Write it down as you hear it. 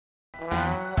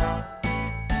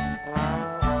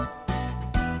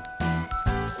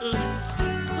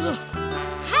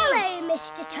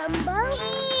Mr Tumble.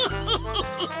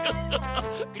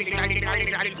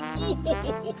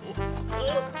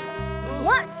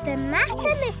 What's the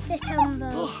matter, Mr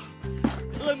Tumble?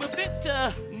 I'm a bit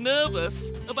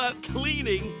nervous about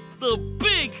cleaning the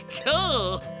big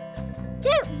car.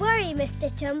 Don't worry,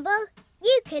 Mr Tumble.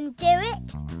 You can do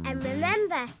it. And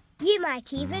remember, you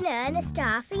might even earn a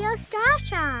star for your star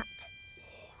chart.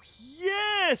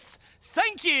 Yes!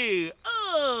 Thank you!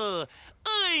 Oh,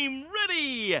 I'm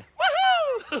ready! Woohoo!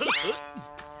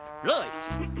 Right.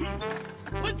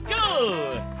 Let's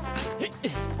go!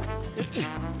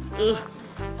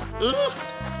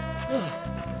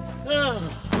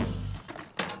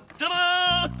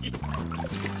 Ta-da!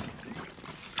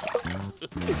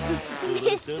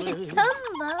 Mr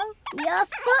Tumble, your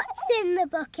foot's in the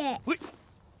bucket. Wait,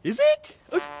 is it?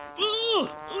 Oh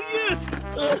yes!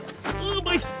 Oh,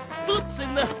 my foot's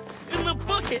in the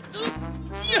bucket.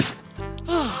 Yeah.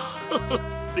 Oh,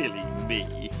 silly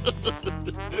me.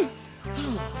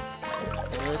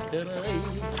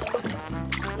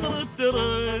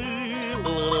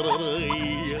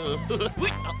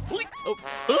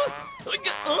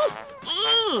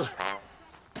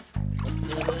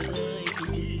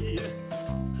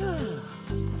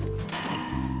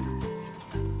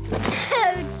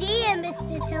 Oh dear,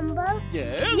 Mr Tumble.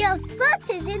 Yes? Your foot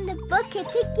is in the bucket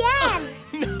again.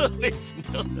 No, it's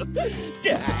not.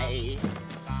 Die.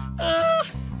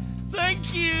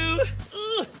 Thank you.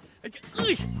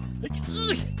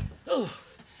 Oh,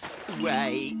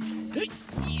 right.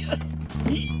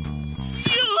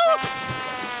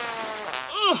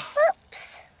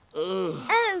 Oops.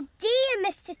 Oh dear,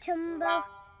 Mr Tumble.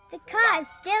 The car's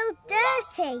still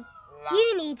dirty.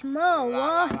 You need more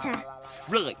water.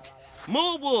 Right.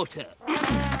 More water.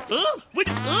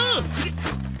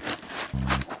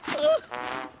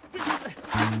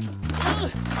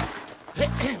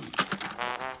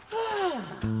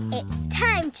 It's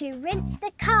time to rinse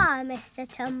the car, Mr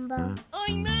Tumble.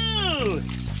 I know.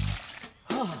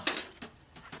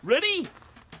 Ready?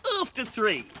 After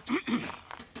 3.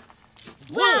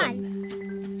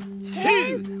 1,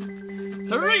 2,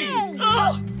 3.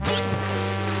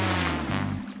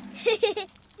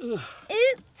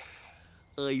 Oops.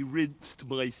 I rinsed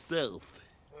myself.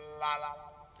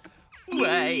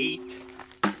 Wait.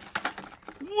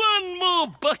 One more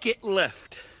bucket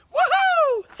left.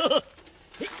 Woohoo!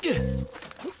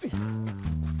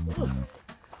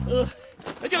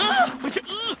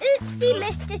 Oopsie,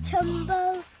 Mr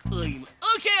Tumble. I'm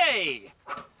okay.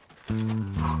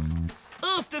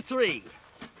 After 3.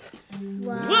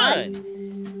 1,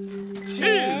 2.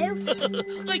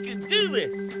 I can do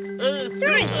this.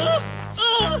 3.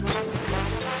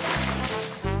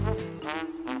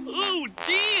 Oh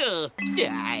dear.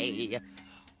 Die.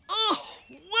 Oh,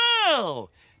 wow.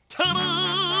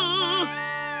 Ta-da!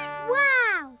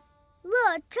 Wow!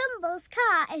 Lord Tumble's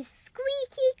car is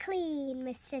squeaky clean,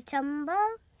 Mr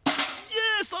Tumble.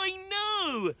 Yes, I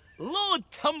know. Lord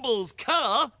Tumble's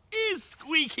car is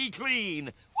squeaky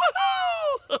clean.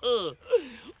 Woohoo!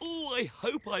 Oh, I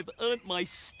hope I've earned my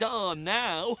star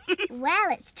now. Well,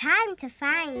 it's time to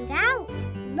find out.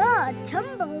 Lord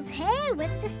Tumble's here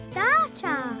with the star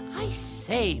chart. I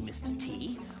say, Mr.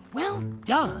 T, well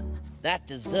done. That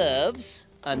deserves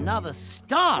another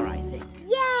star, I think.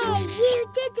 Yay, you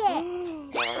did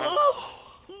it.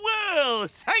 Oh, well,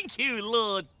 thank you,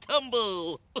 Lord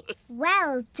Tumble.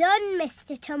 Well done,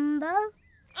 Mr Tumble.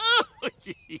 Oh,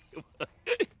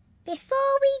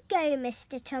 Before we go,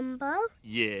 Mr Tumble,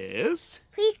 yes?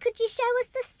 please could you show us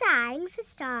the sign for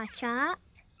star chart?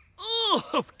 Oh,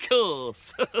 of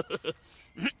course.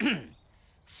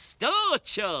 Star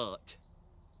chart.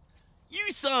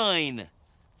 You sign.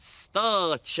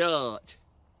 Star chart.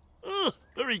 Oh,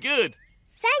 very good.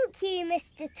 Thank you,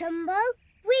 Mr Tumble.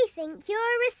 We think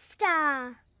you're a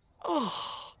star.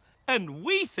 Oh, and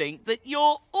we think that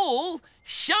you're all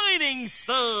shining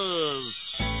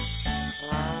stars.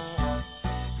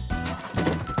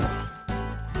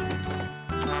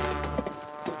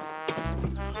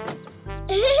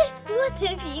 What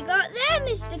have you got there,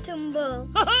 Mr Tumble?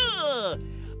 Ha-ha!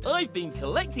 I've been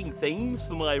collecting things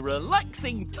for my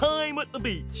relaxing time at the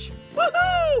beach.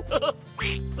 Woohoo!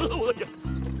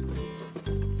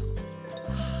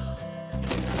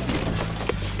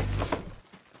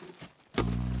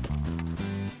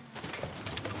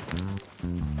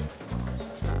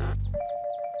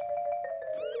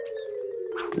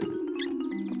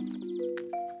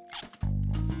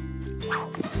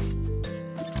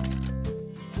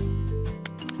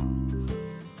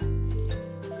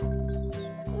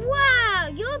 Wow,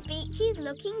 your beach is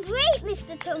looking great,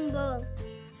 Mr Tumble.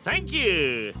 Thank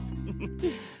you.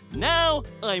 Now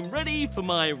I'm ready for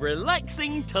my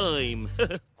relaxing time.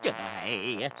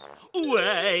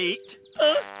 Wait.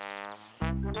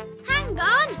 Hang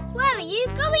on. Where are you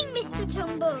going, Mr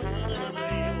Tumble?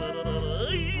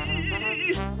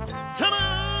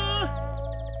 Ta-da!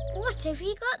 What have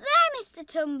you got there, Mr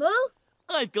Tumble?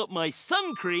 I've got my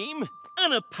sun cream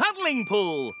and a paddling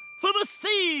pool for the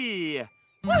sea.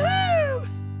 Woohoo!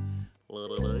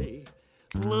 La-da-day,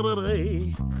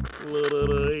 la-da-day,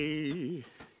 la-da-day,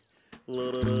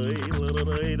 la-da-day,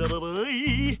 la-da-day,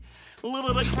 la-da-day,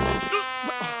 la-da-day.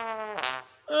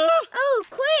 Oh,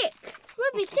 quick!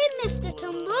 Rub it in, Mr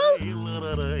Tumble.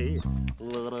 La-da-day,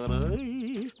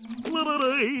 la-da-day,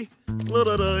 la-da-day,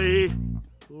 la-da-day,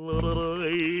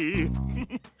 la-da-day.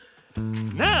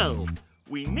 Now,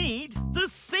 we need the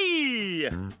sea.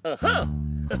 Aha!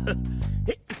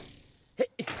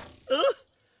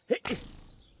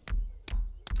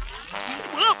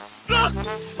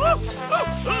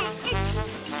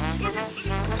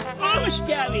 What's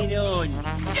going on?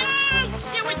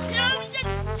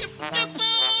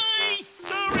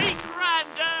 Sorry,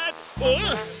 Grandad.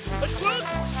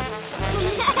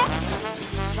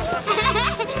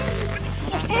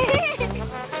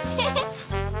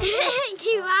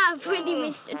 You are funny,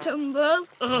 Mr Tumble.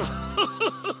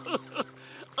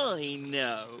 I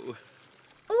know.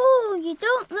 Oh, you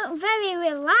don't look very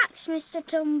relaxed, Mr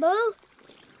Tumble.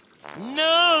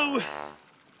 No,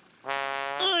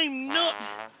 I'm not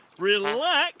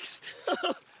relaxed,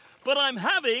 but I'm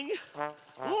having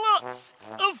lots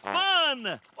of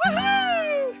fun.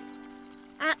 Woohoo!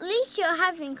 At least you're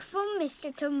having fun,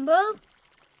 Mr Tumble.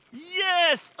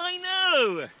 Yes, I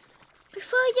know.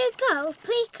 Before you go,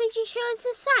 please could you show us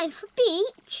the sign for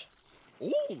beach?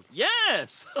 Oh,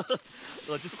 yes.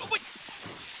 I'll just wait.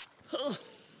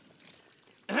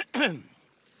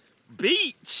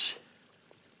 Beach.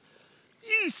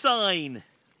 You sign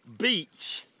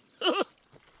beach.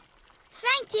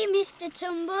 Thank you, Mr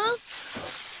Tumble.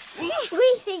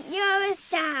 We think you're a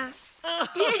star.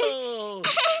 Oh,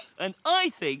 and I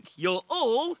think you're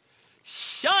all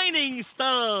shining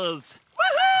stars.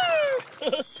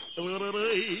 Woohoo!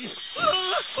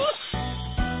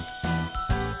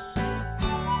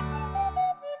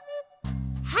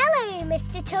 Hello,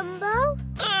 Mr Tumble.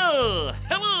 Oh,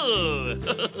 hello.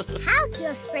 How's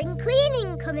your spring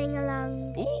cleaning coming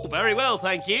along? Oh, very well,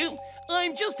 thank you.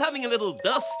 I'm just having a little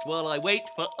dust while I wait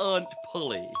for Aunt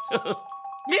Polly.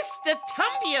 Mr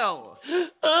Tumble!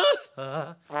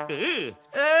 That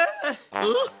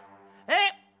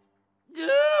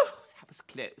was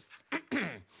close.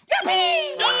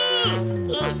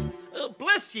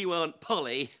 bless you, Aunt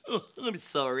Polly. Oh, I'm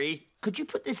sorry. Could you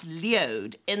put this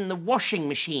load in the washing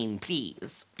machine,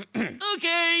 please?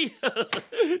 Okay.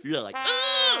 Right.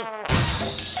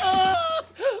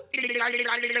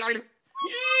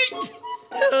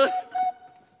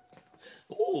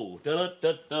 Oh,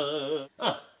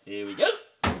 da-da-da-da. Here we go.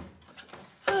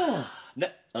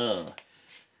 Now,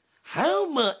 how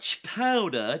much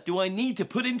powder do I need to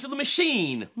put into the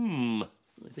machine?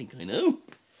 I think I know.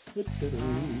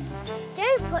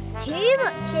 Don't put too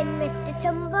much in, Mr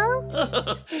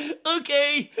Tumble.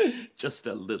 Okay, just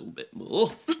a little bit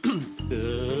more.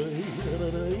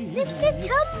 Mr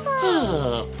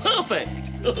Tumble! Perfect.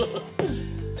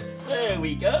 There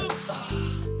we go.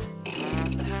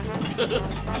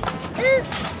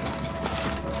 Oops!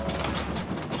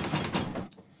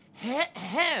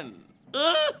 Ahem.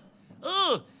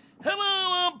 Oh,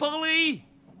 hello, Aunt Polly.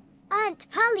 Aunt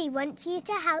Polly wants you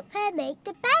to help her make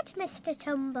the bed, Mr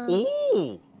Tumble.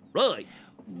 Oh, right.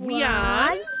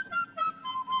 1,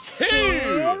 2, 2. 3.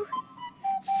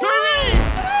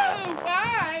 Oh,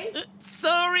 bye.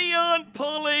 Sorry, Aunt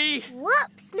Polly.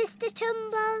 Whoops, Mr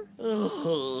Tumble.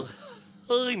 Oh,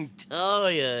 I'm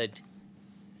tired.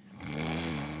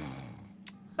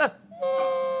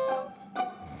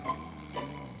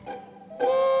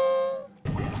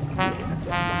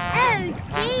 Oh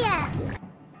dear.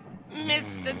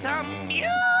 Mr Tumble!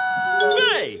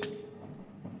 Hey!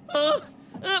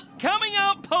 Coming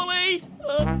up, Polly!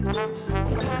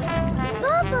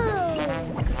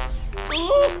 Bubbles.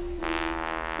 Oh,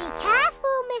 Be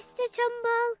careful, Mr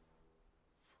Tumble.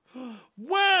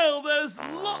 well, there's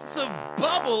lots of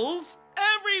bubbles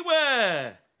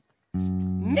everywhere!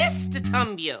 Mr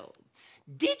Tumble,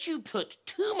 did you put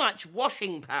too much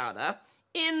washing powder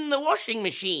in the washing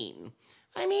machine?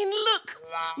 I mean, look,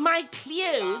 my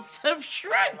clothes have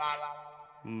shrunk.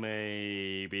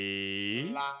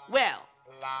 Maybe. Well,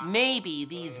 maybe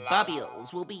these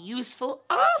bubbles will be useful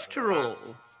after all.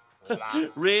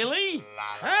 Really?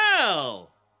 How?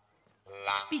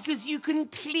 Because you can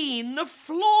clean the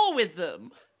floor with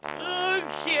them.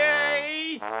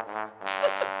 Okay.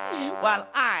 While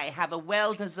I have a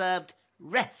well-deserved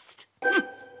rest.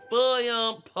 Bye,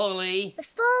 Aunt Polly.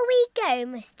 Before we go,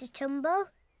 Mr Tumble,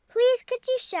 please could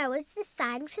you show us the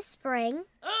sign for spring?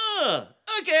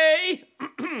 Okay.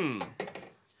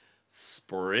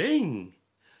 Spring.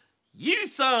 You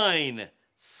sign.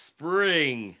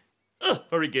 Spring. Oh,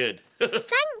 very good.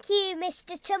 Thank you,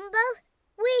 Mr Tumble.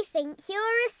 We think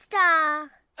you're a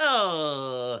star.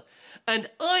 Oh, and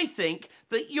I think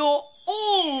that you're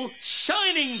all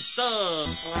shining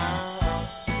stars.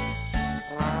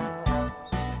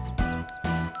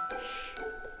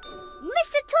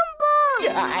 Mr Tumble!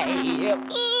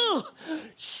 Oh,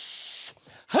 shh.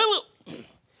 Hello.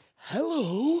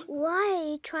 Hello. Why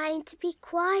are you trying to be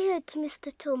quiet,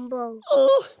 Mr Tumble?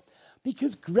 Oh,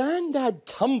 because Grandad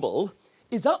Tumble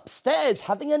is upstairs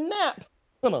having a nap,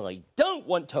 and I don't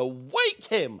want to wake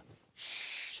him.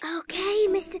 Shh. OK,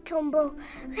 Mr Tumble,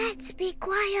 let's be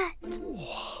quiet.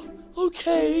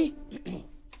 OK.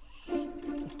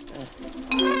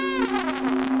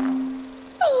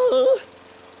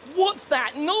 What's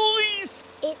that noise?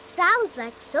 It sounds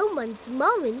like someone's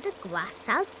mowing the grass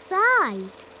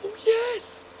outside. Oh,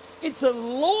 yes. It's a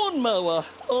lawnmower.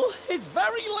 Oh, it's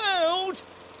very loud.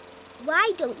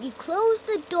 Why don't you close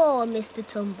the door, Mr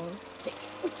Tumble?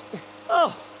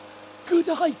 Oh, good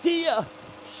idea.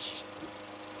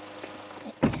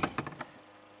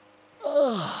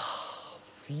 Oh,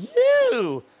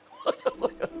 phew. I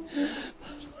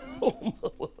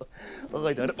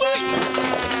don't know.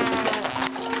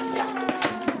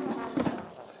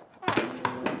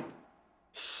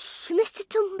 Shh, Mr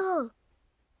Tumble.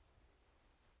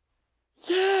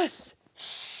 Yes.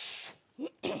 Shh.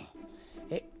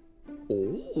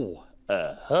 Oh,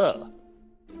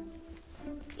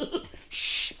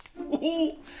 Shh.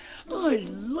 Oh, I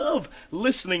love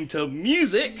listening to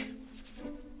music.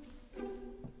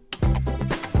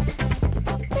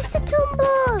 Mr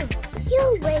Tumble,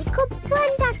 you'll wake up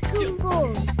Grandad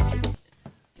Tumble.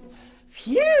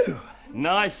 Phew.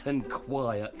 Nice and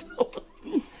quiet.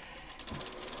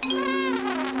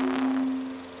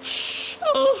 Shh.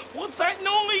 Oh, what's that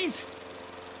noise?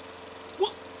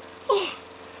 What? Oh,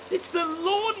 it's the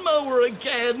lawnmower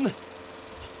again.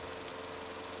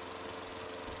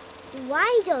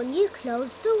 Why don't you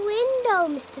close the window,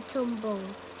 Mr Tumble?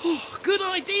 Oh, good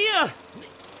idea.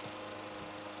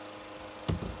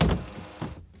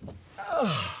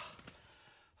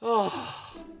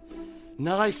 Oh,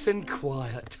 nice and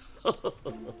quiet. Quick,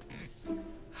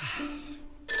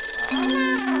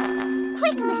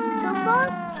 Mr Tumble.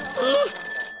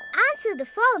 Answer the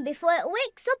phone before it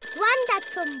wakes up Grandad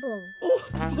Tumble.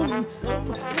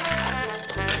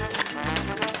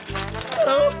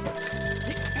 Hello?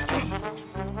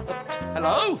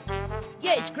 Hello?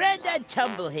 Yeah, it's Grandad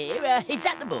Tumble here. Is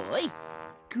that the boy?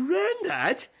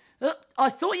 Grandad? I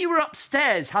thought you were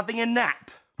upstairs having a nap.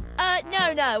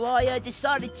 No. I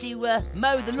decided to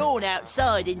mow the lawn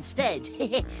outside instead.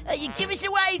 You give us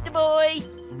a wave, the boy.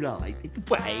 Right.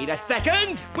 Wait a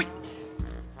second. Wait.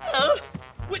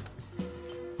 Wait.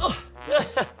 Oh.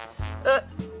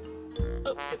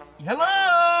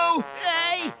 Hello?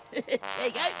 Hey, there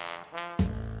you go.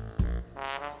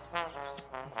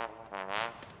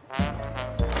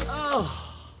 Oh.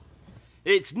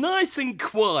 It's nice and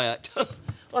quiet.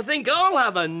 I think I'll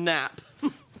have a nap.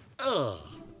 Oh.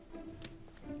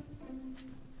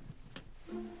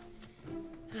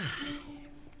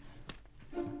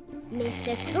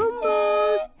 Mr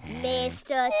Tumble!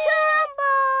 Mr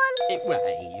Tumble!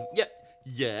 Wait.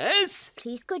 Yes?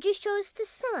 Please could you show us the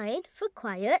sign for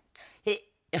quiet?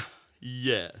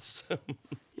 Yes.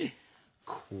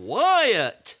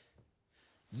 Quiet.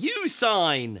 You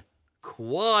sign.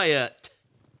 Quiet.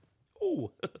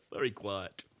 Oh, very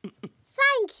quiet.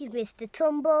 Thank you, Mr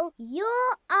Tumble.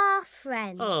 You're our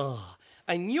friend. Oh,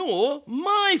 and you're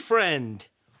my friend.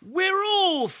 We're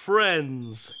all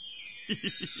friends.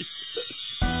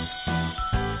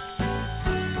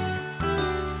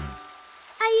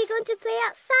 Are you going to play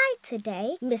outside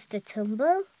today, Mr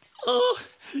Tumble? Oh,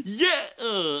 yeah,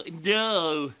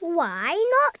 no. Why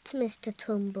not, Mr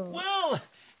Tumble? Well,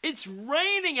 it's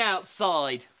raining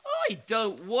outside. I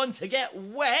don't want to get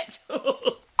wet.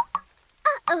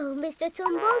 Uh-oh, Mr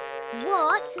Tumble.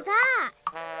 What's that?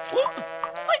 What?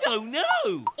 I don't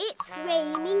know. It's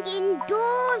raining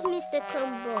indoors, Mr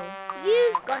Tumble.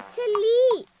 You've got a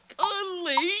leak. A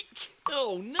leak?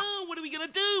 Oh, no. What are we going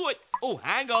to do? Oh,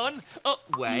 hang on. Oh,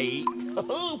 wait.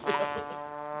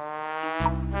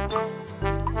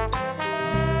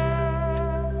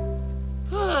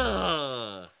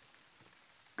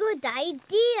 good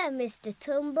idea, Mr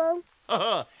Tumble.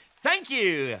 Thank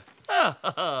you.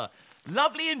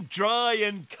 Lovely and dry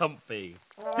and comfy.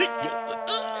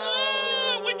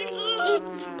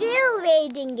 It's still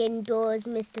raining indoors,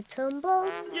 Mr Tumble.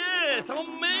 Yes,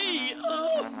 on me.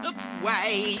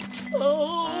 Wait.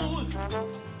 Oh.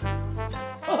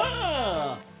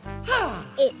 Aha!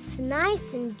 It's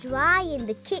nice and dry in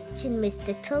the kitchen,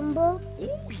 Mr Tumble.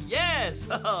 Oh, yes.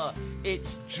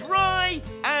 It's dry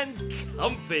and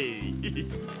comfy.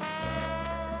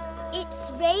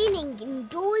 It's raining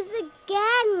indoors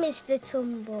again, Mr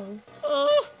Tumble.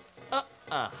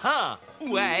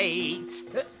 Wait.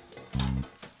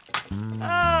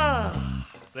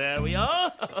 There we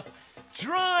are.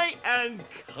 Dry and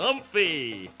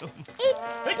comfy.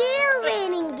 It's still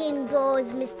raining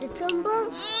indoors, Mr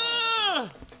Tumble.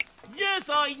 Yes,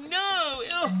 I know.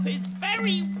 It's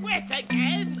very wet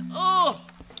again.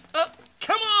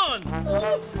 Come on.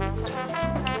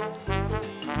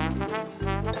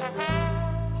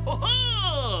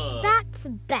 That's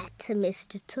better,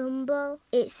 Mr Tumble.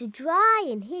 It's dry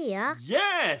in here.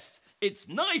 Yes, it's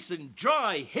nice and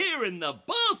dry here in the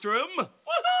bathroom.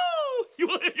 Woohoo!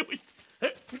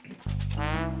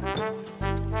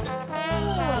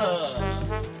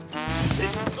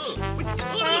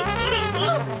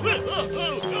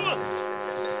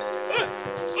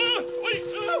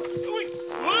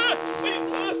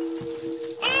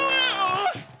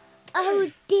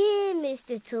 Oh dear,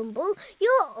 Mr Tumble,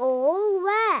 you're all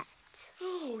wet.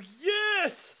 Oh,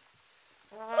 yes.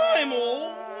 I'm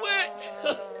all wet.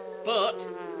 But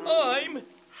I'm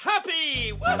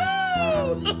happy.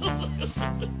 Woohoo!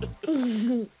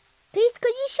 Please,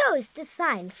 could you show us the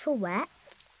sign for wet?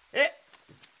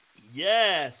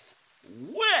 Yes,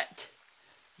 wet.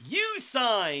 You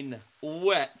sign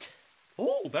wet.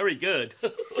 Oh, very good.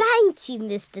 Thank you,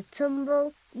 Mr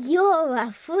Tumble. You're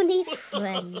a funny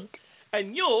friend.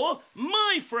 And you're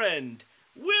my friend.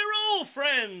 We're all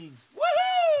friends.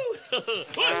 Woohoo!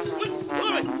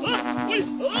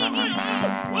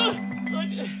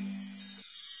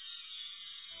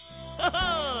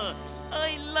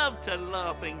 I love to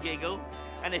laugh and giggle.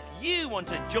 And if you want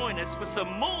to join us for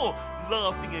some more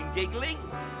laughing and giggling,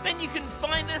 then you can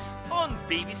find us on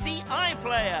BBC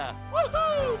iPlayer.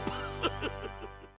 Woohoo!